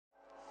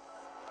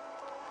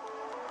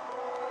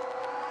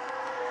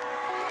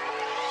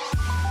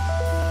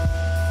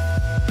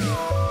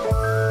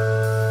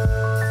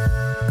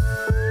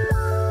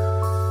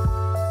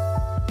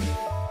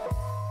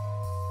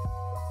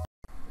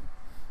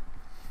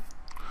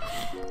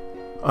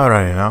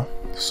Alright, now,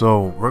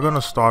 so we're gonna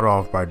start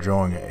off by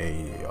drawing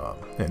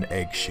an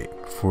egg shape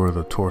for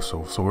the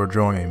torso. So we're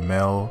drawing a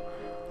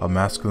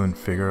masculine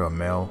figure, a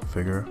male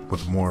figure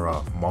with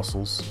more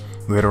muscles.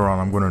 Later on,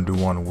 I'm gonna do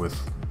one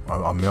with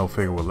a male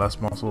figure with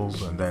less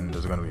muscles, and then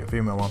there's gonna be a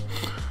female one.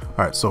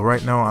 Alright, so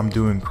right now I'm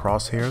doing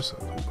crosshairs.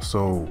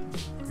 So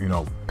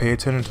pay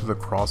attention to the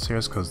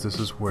crosshairs, because this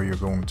is where you're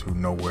going to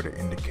know where to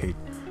indicate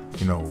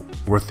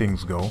where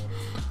things go.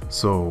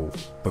 So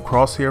the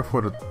crosshair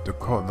for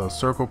the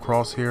circle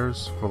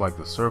crosshairs for like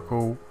the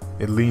circle,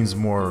 it leans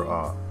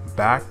more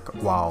back,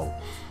 while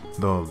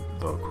the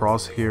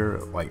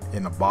crosshair like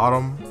in the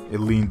bottom,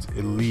 it leans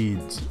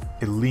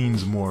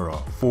more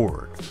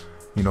forward.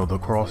 The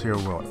crosshair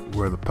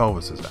where the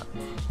pelvis is at.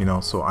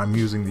 So I'm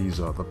using these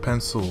the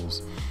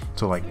pencils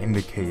to like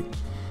indicate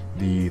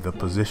the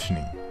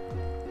positioning,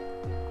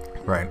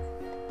 right?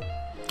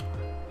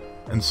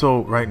 And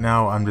so right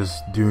now I'm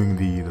just doing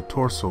the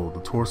torso, the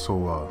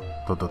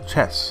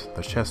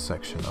chest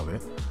section of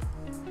it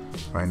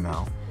right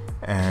now.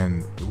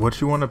 And what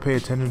you want to pay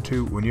attention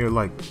to when you're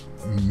like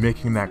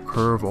making that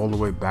curve all the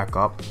way back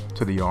up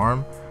to the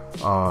arm,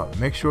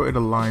 make sure it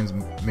aligns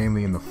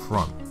mainly in the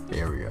front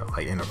area,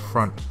 like in the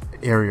front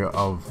area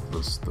of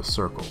the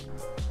circle.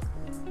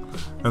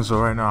 And so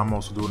right now I'm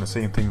also doing the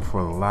same thing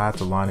for the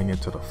lats, aligning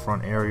it to the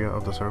front area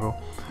of the circle.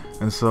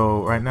 And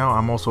so right now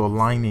I'm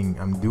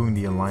doing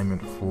the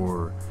alignment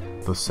for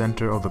the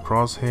center of the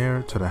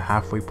crosshair to the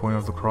halfway point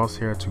of the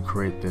crosshair to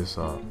create this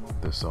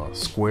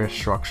square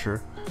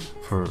structure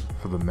for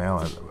the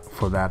male,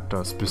 for that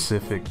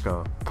specific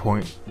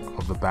point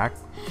of the back.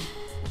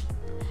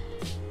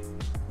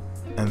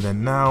 And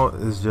then now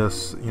is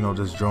just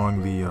just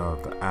drawing the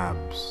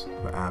abs,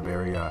 the ab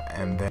area,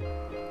 and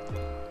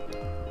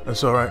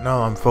so right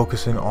now I'm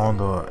focusing on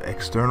the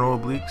external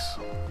obliques,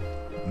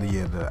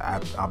 the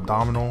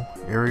abdominal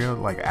area,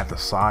 like at the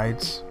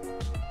sides,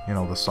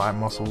 the side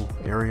muscle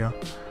area.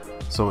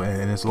 So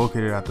and it's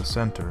located at the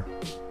center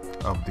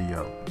of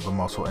the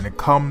muscle, and it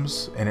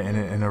comes and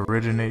it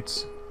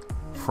originates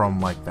from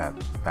like that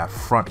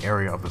front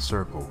area of the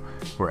circle,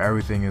 where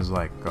everything is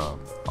like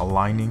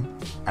aligning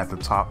at the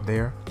top.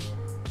 There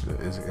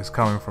it's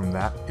coming from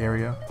that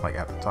area, like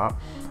at the top,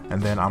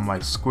 and then I'm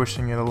like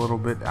squishing it a little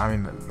bit. I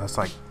mean, that's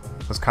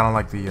kind of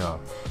like the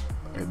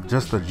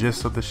just the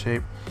gist of the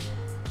shape.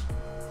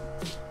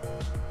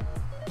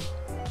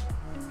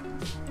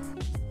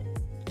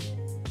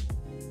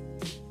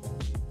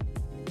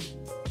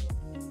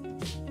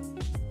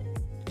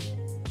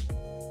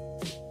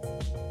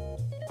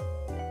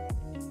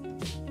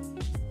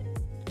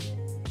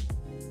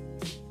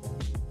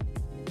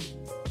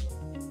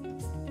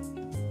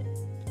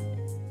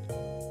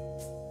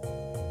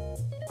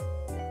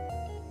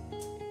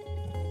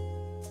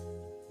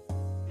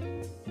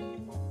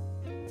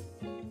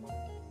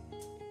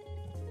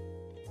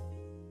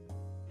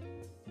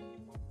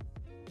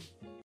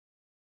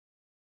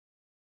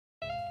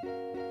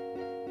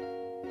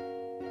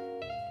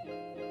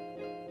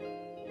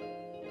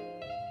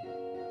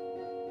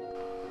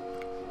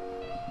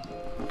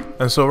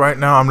 And so right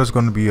now I'm just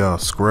going to be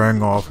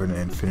squaring off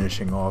and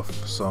finishing off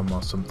some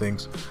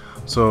things.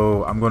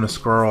 So I'm going to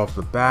square off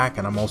the back,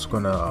 and I'm also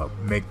going to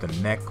make the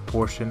neck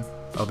portion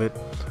of it.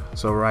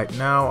 So right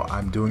now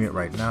I'm doing it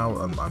right now.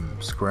 I'm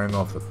squaring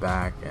off the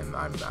back, and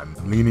I'm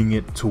leaning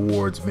it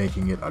towards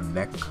making it a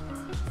neck.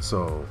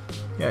 So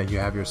yeah, you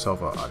have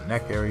yourself a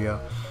neck area.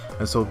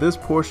 And so this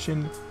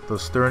portion, the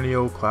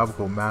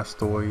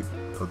sternoclaviculomastoid,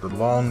 the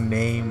long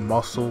name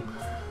muscle,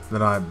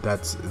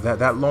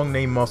 that long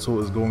name muscle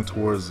is going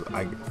towards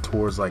like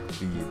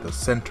the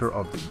center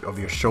of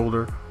your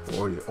shoulder,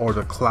 or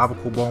the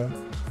clavicle bone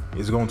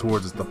is going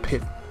towards the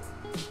pit,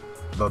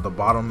 the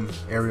bottom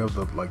area of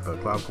the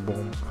clavicle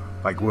bone,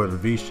 like where the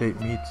V shape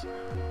meets.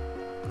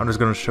 I'm just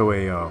gonna show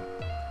a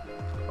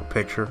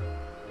picture.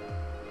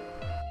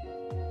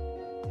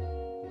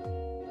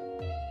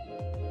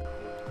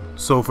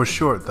 So for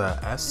short, the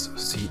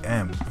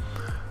SCM.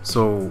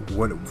 So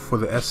for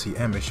the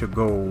SCM, it should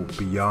go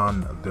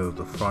beyond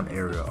the front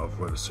area of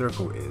where the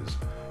circle is,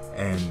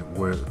 and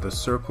where the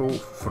circle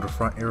for the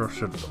front area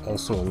should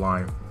also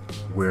align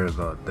where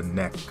the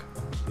neck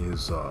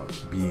is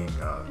being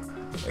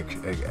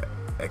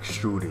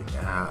extruding,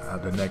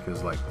 and the neck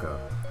is like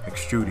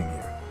extruding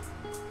here.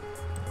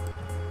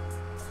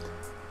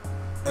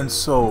 And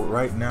so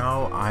right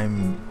now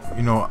I'm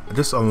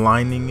just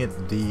aligning it,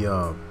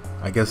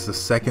 I guess the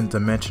second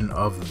dimension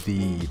of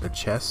the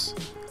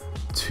chest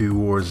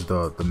towards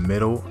the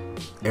middle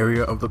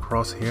area of the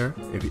crosshair,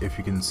 if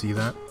you can see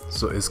that.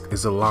 So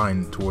it's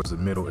aligned towards the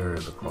middle area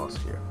of the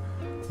crosshair,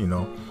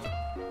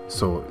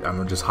 so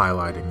I'm just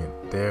highlighting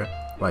it there,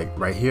 like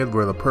right here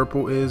where the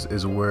purple is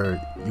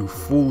where you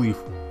fully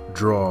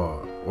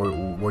draw, or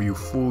where you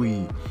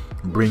fully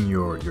bring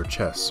your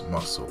chest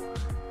muscle.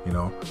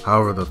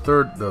 However,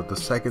 the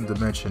second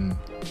dimension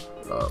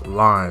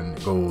line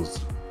goes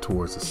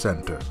towards the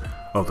center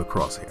of the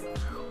crosshair,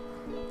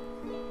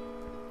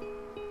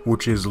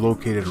 which is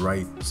located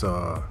right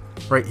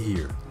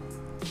here.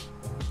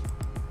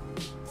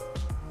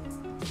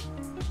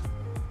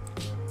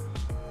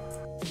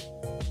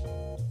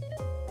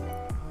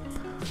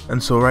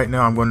 And so right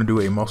now I'm going to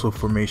do a muscle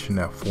formation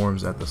that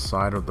forms at the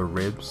side of the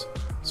ribs.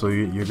 So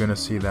you're going to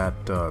see that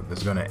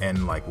it's going to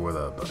end like where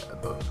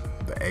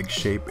the egg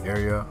shape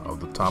area of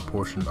the top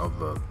portion of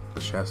the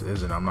chest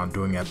is, and I'm not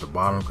doing it at the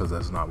bottom because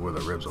that's not where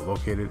the ribs are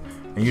located.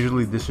 And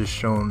usually this is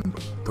shown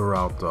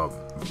throughout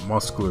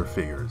muscular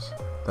figures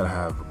that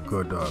have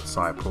good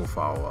side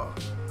profile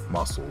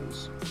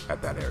muscles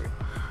at that area.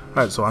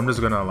 Alright, so I'm just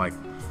gonna like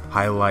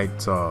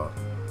highlight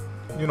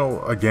you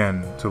know,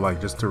 again, to like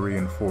just to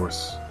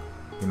reinforce,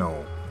 you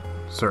know,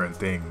 certain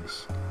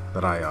things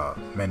that I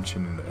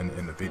mentioned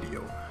in the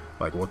video,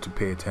 like what to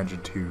pay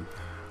attention to.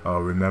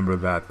 Remember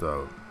that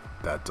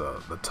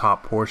the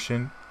top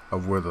portion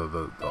of where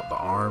the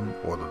arm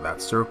or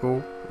that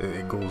circle,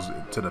 it goes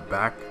to the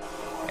back,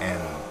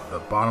 and the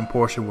bottom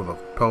portion where the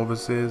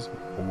pelvis is,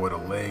 or where the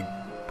leg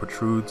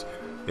protrudes,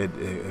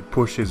 it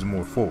pushes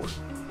more forward.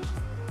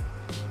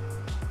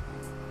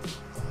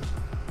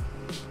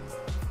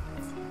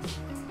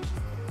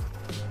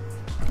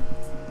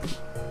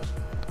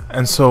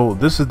 And so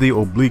this is the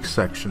oblique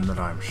section that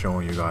I'm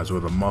showing you guys,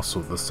 where the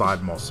muscle, the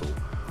side muscle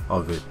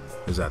of it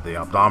is at the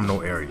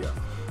abdominal area,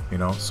 you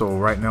know. So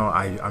right now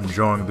I'm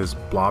drawing this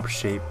blob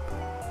shape,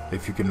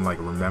 if you can like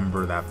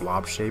remember that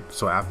blob shape.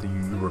 So after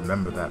you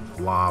remember that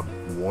blob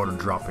water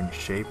dropping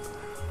shape,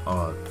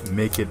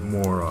 make it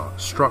more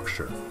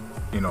structure,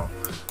 you know.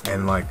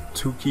 And like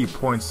 2 key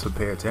points to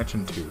pay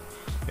attention to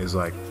is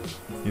like,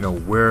 you know,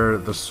 where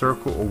the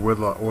circle or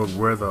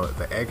where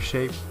the egg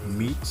shape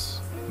meets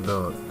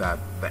the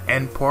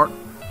end part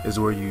is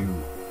where you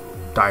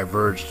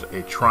diverged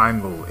a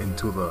triangle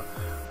into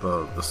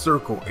the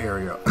circle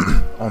area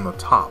on the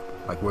top,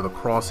 like where the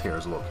crosshair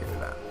is located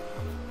at,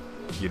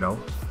 you know.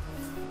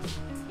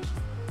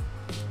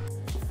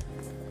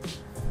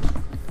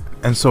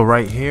 And so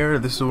right here,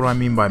 this is what I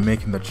mean by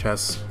making the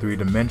chest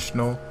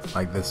 3-dimensional,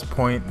 like this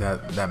point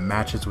that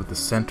matches with the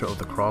center of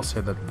the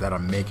crosshair that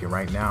I'm making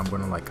right now. I'm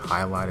going to like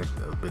highlight it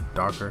a bit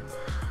darker.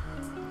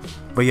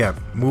 But yeah,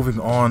 moving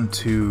on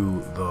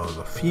to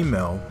the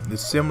female,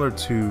 it's similar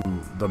to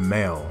the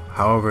male,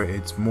 however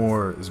it's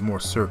more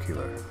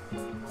circular.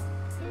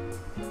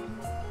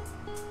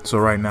 So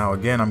right now,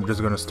 again, I'm just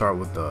going to start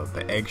with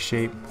the egg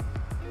shape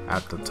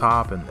at the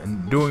top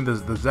and doing the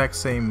exact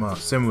same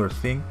similar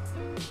thing.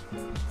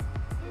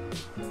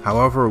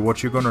 However,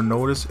 what you're going to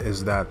notice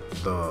is that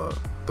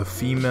the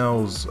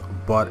female's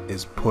butt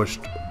is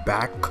pushed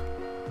back,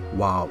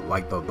 while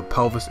like the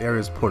pelvis area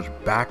is pushed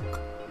back,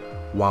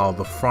 while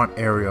the front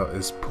area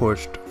is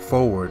pushed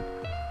forward,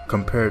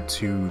 compared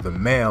to the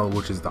male,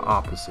 which is the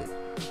opposite,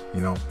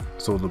 you know.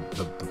 So the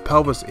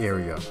pelvis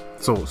area,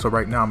 so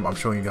right now I'm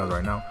showing you guys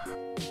right now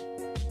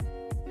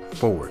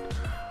forward,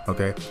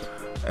 okay.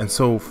 And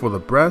so for the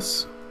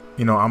breasts,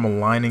 you know, I'm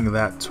aligning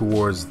that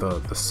towards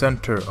the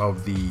center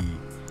of the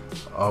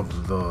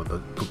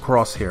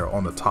crosshair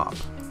on the top.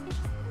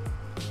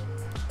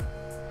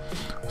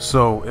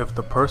 So if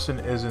the person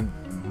isn't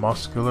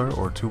muscular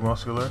or too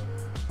muscular,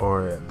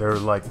 or they're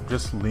like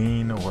just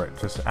lean or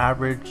just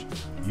average,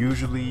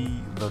 usually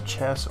the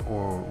chest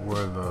or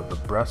where the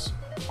breasts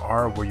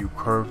are, where you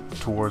curve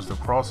towards the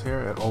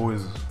crosshair, it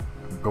always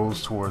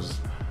goes towards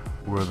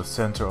where the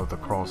center of the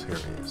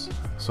crosshair is.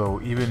 So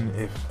even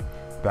if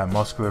that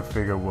muscular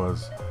figure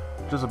was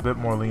just a bit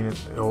more lean,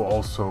 it'll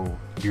also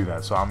do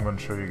that. So I'm going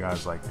to show you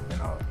guys like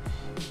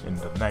in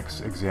the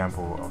next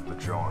example of the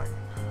drawing,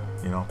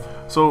 you know.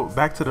 So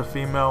back to the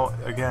female,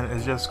 again,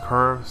 it's just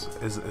curves,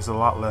 it's a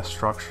lot less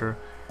structure.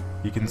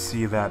 You can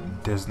see that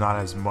there's not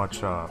as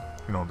much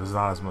there's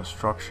not as much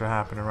structure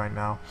happening right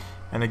now.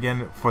 And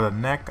again, for the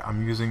neck,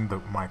 I'm using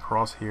my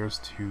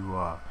crosshairs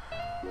to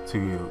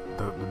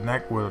the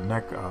neck, where the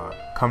neck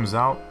comes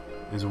out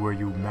is where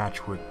you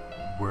match with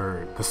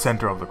where the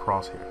center of the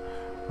crosshair,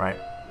 right?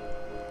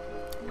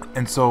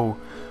 And so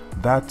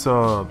that's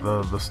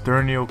the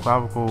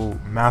sternoclavicle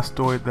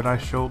mastoid that I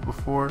showed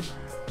before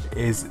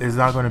is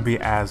not going to be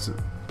as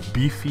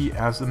beefy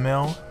as the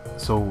male,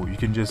 so you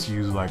can just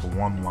use like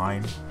one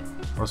line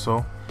or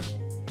so.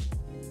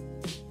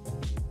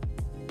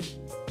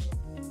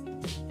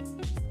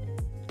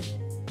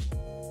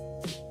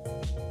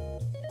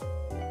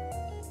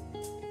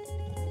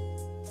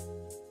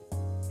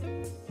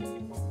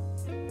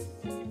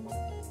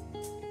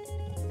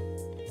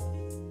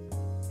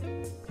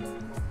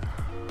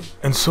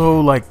 And so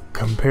like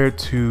compared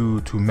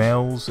to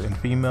males and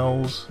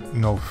females, you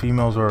know,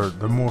 females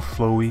they're more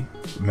flowy,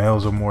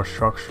 males are more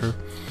structured,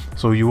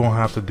 so you won't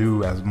have to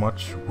do as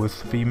much with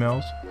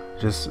females.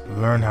 Just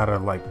learn how to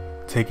like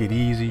take it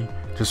easy,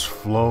 just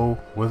flow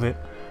with it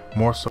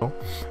more so.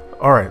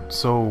 Alright,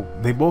 so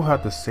they both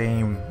have the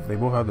same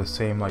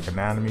like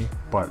anatomy,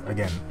 but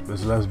again,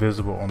 it's less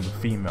visible on the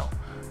female,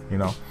 you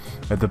know.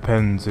 It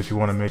depends if you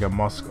want to make a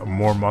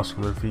more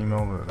muscular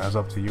female, that's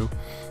up to you,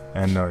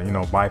 and you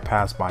know,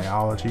 bypass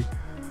biology.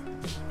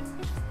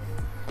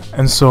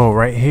 And so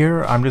right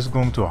here, I'm just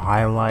going to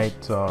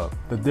highlight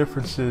the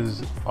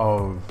differences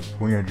of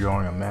when you're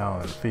drawing a male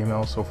and a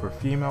female. So for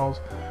females,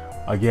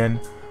 again,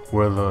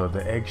 where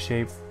the egg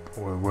shape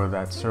or where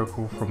that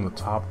circle from the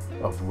top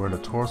of where the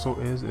torso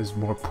is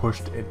more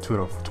pushed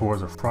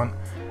towards the front,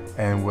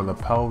 and where the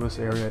pelvis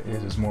area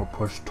is more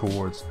pushed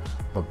towards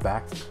the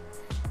back,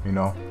 you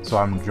know. So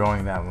I'm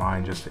drawing that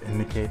line just to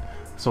indicate.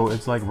 So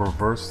it's like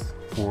reversed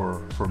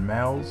for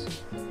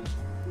males,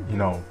 you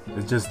know,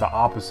 it's just the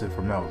opposite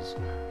for males.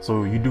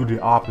 So you do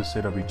the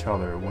opposite of each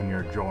other when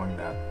you're drawing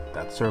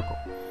that circle,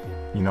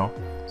 you know.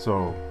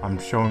 So I'm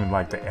showing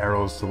like the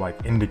arrows to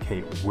like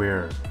indicate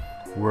where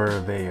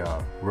they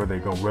go, where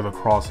the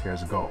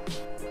crosshairs go.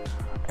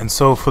 And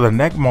so for the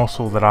neck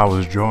muscle that I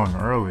was drawing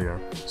earlier,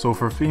 so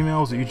for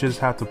females you just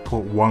have to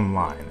put one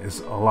line. It's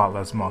a lot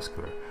less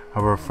muscular.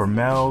 However, for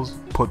males,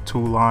 put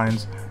two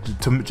lines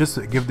to just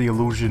to give the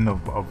illusion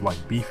of like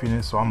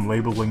beefiness. So I'm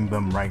labeling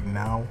them right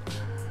now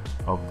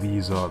of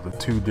these the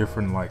two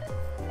different, like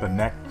the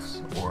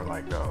necks, or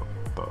like the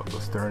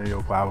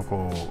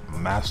sternoclavicle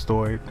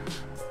mastoid,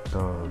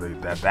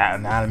 that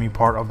anatomy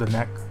part of the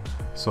neck.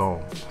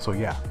 So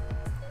yeah.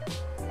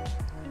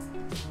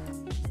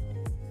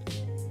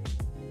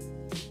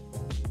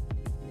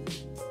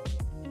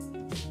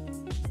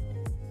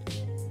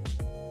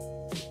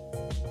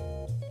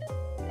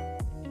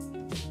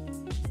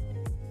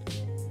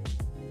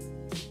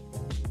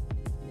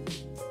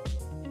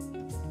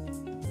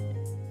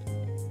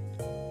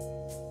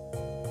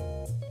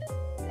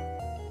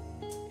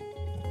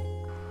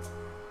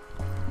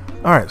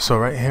 Alright, so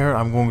right here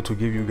I'm going to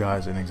give you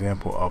guys an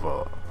example of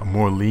a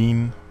more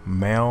lean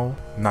male,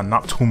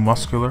 not too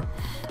muscular,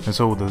 and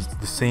so the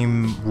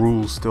same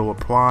rules still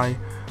apply.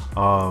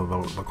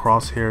 The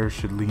crosshair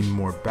should lean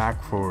more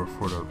back for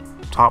the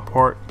top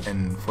part,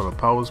 and for the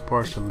pelvis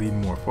part should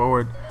lean more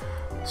forward.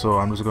 So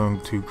I'm just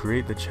going to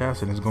create the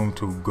chest, and it's going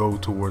to go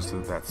towards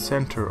that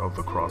center of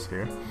the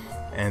crosshair,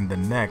 and the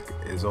neck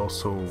is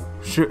also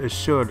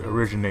should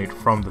originate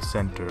from the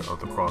center of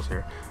the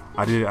crosshair.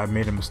 I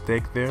made a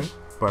mistake there,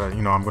 but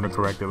you know, I'm going to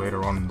correct it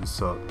later on in this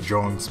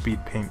drawing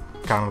speed paint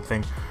kind of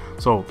thing.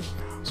 So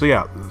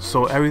yeah,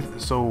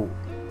 so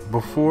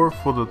before,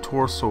 for the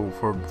torso,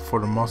 for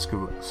the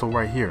muscular, so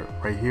right here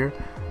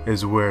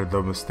is where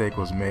the mistake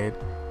was made.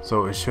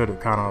 So it should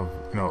kind of,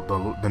 you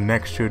know, the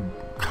neck should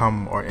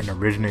come and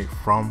originate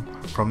from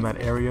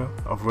that area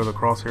of where the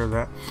crosshair is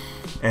at.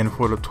 And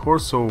for the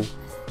torso,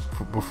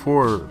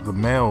 before the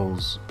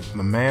male's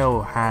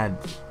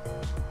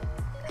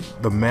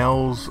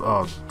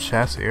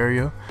chest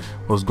area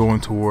was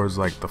going towards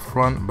like the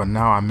front, but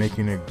now I'm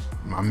making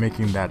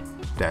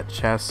that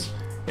chest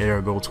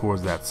area go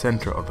towards that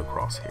center of the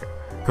crosshair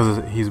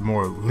because he's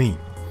more lean.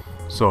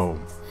 So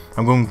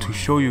I'm going to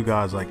show you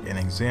guys like an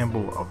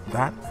example of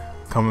that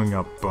coming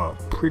up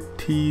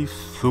pretty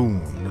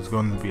soon. There's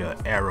going to be an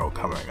arrow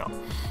coming up.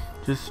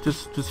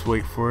 Just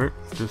wait for it.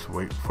 Just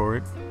wait for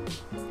it.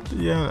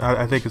 Yeah,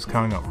 I think it's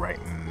coming up right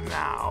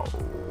now.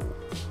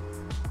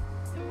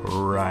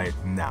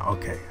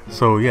 Okay,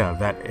 so yeah,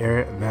 that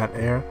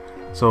air,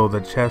 so the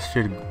chest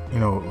should, you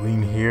know,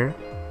 lean here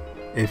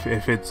if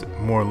it's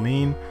more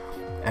lean,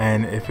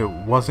 and if it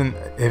wasn't,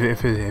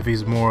 if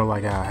he's more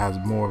like has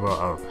more of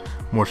a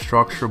more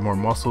structure, more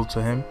muscle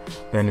to him,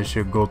 then it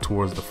should go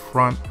towards the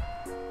front.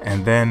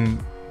 And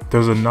then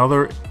there's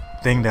another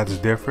thing that's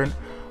different.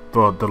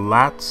 The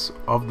lats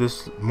of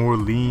this more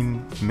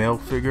lean male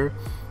figure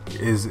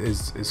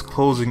is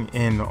closing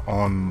in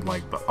on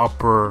like the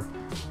upper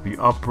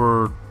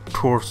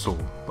torso,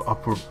 the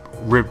upper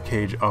rib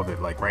cage of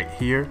it, like right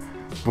here.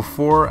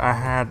 Before I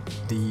had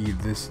the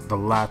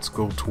lats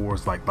go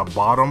towards like the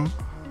bottom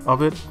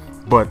of it,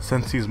 but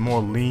since he's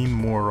more lean,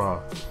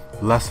 more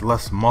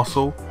less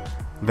muscle,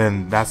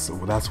 then that's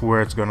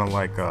where it's gonna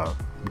like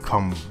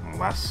become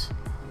less,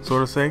 so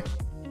to say.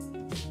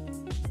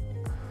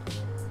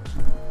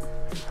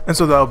 And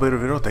so that'll be the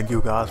video. Thank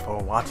you guys for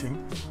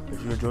watching.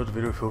 If you enjoyed the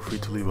video, feel free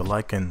to leave a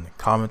like and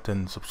comment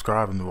and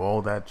subscribe and do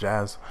all that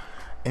jazz.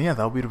 And yeah,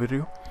 that'll be the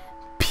video.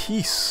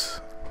 Peace.